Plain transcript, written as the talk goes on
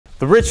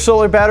The Rich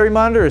Solar battery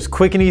monitor is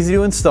quick and easy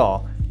to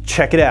install.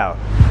 Check it out.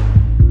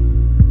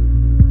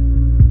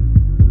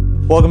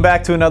 Welcome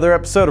back to another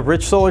episode of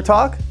Rich Solar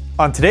Talk.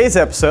 On today's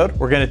episode,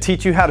 we're going to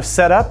teach you how to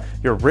set up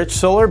your Rich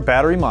Solar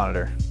battery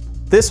monitor.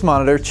 This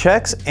monitor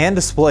checks and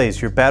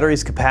displays your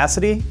battery's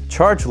capacity,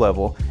 charge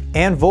level,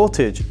 and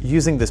voltage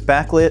using this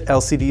backlit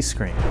LCD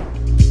screen.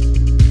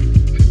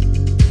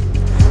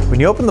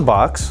 When you open the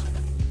box,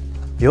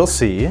 you'll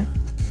see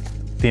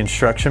the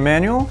instruction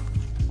manual,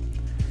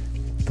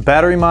 the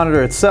battery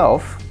monitor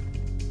itself,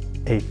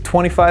 a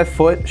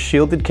 25-foot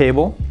shielded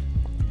cable,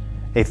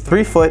 a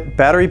 3-foot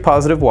battery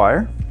positive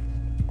wire,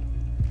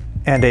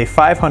 and a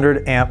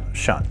 500 amp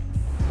shunt.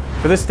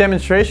 For this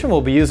demonstration, we'll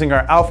be using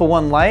our Alpha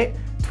 1 Lite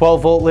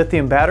 12-volt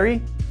lithium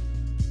battery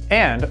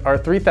and our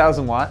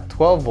 3000 watt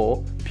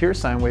 12-volt pure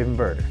sine wave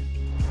inverter.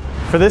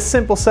 For this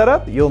simple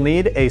setup, you'll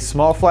need a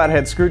small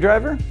flathead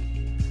screwdriver,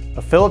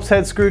 a Phillips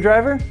head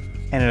screwdriver,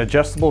 and an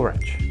adjustable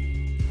wrench.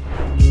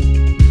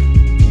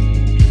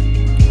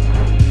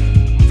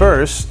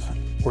 First,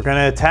 we're going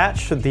to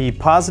attach the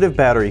positive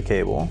battery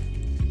cable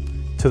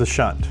to the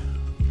shunt.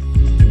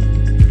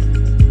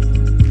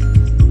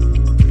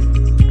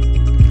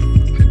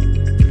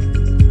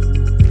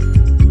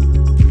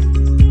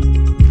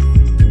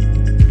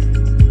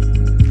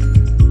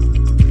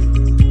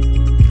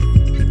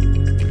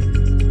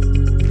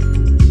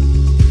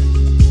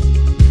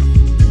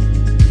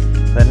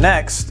 Then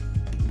next,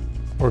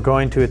 we're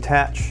going to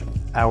attach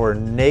our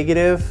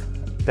negative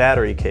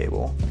battery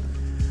cable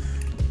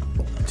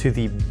to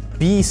the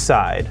B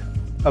side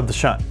of the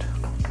shunt.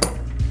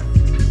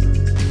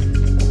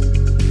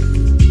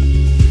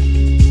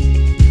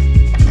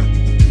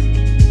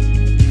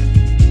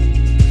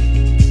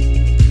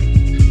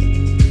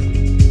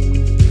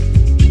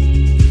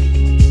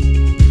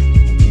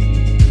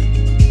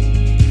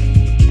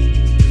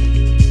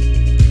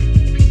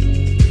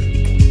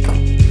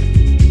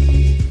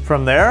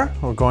 From there,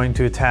 we're going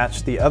to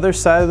attach the other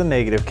side of the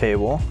negative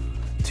cable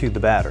to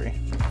the battery.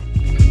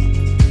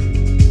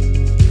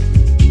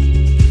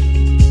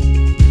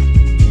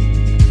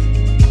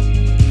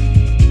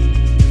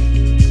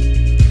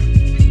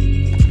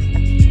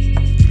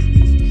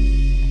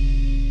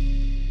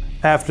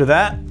 After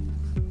that,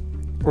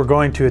 we're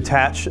going to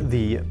attach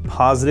the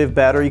positive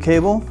battery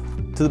cable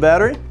to the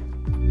battery.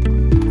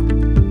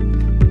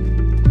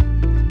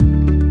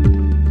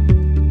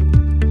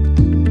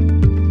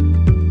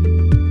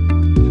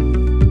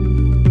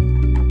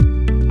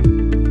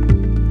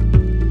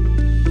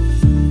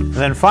 And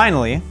then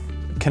finally,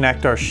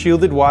 connect our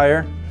shielded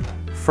wire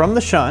from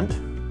the shunt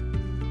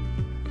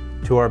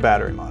to our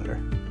battery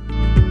monitor.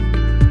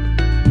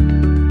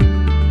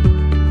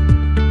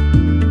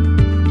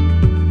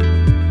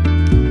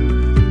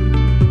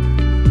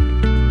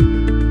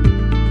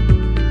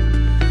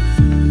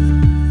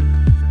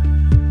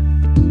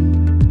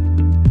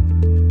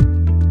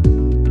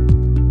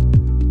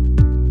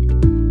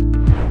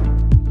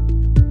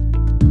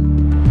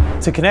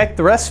 To connect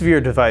the rest of your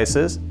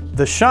devices,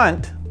 the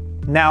shunt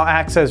now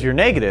acts as your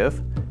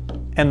negative,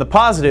 and the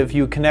positive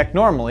you connect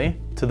normally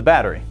to the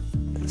battery.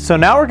 So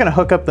now we're going to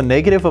hook up the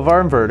negative of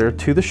our inverter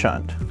to the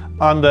shunt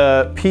on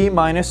the P-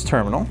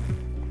 terminal.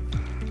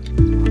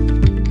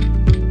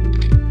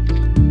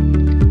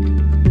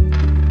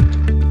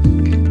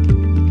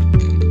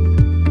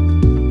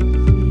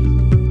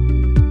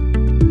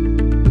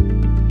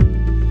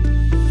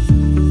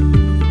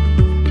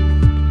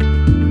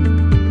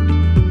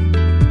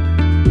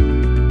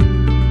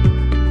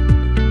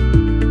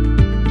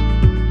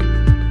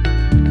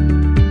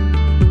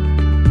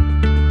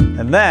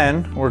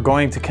 Then we're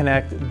going to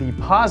connect the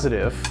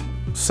positive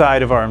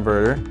side of our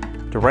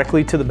inverter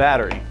directly to the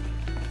battery.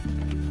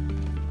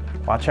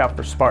 Watch out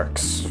for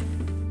sparks.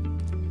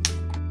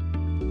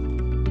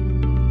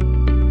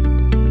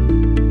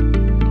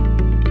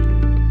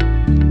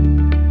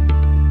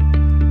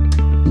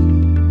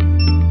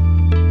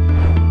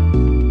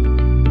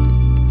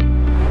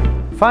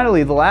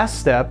 Finally, the last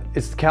step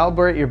is to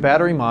calibrate your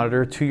battery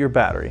monitor to your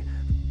battery.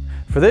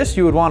 For this,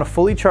 you would want a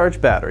fully charged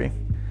battery.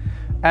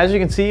 As you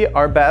can see,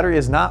 our battery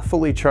is not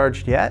fully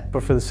charged yet,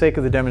 but for the sake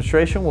of the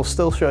demonstration, we'll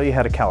still show you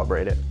how to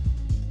calibrate it.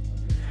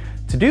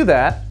 To do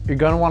that, you're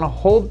going to want to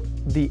hold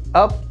the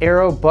up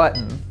arrow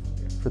button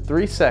for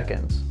 3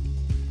 seconds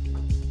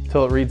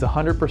till it reads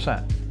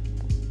 100%.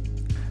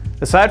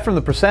 Aside from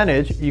the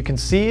percentage, you can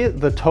see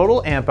the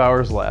total amp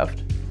hours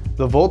left,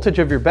 the voltage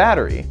of your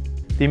battery,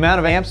 the amount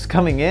of amps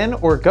coming in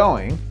or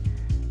going,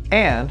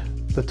 and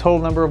the total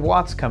number of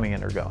watts coming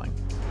in or going.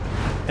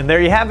 And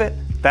there you have it.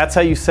 That's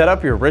how you set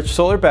up your Rich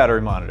Solar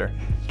battery monitor.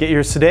 Get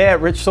yours today at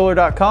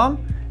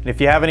richsolar.com, and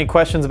if you have any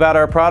questions about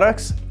our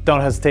products,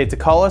 don't hesitate to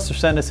call us or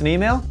send us an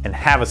email, and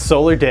have a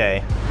solar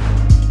day.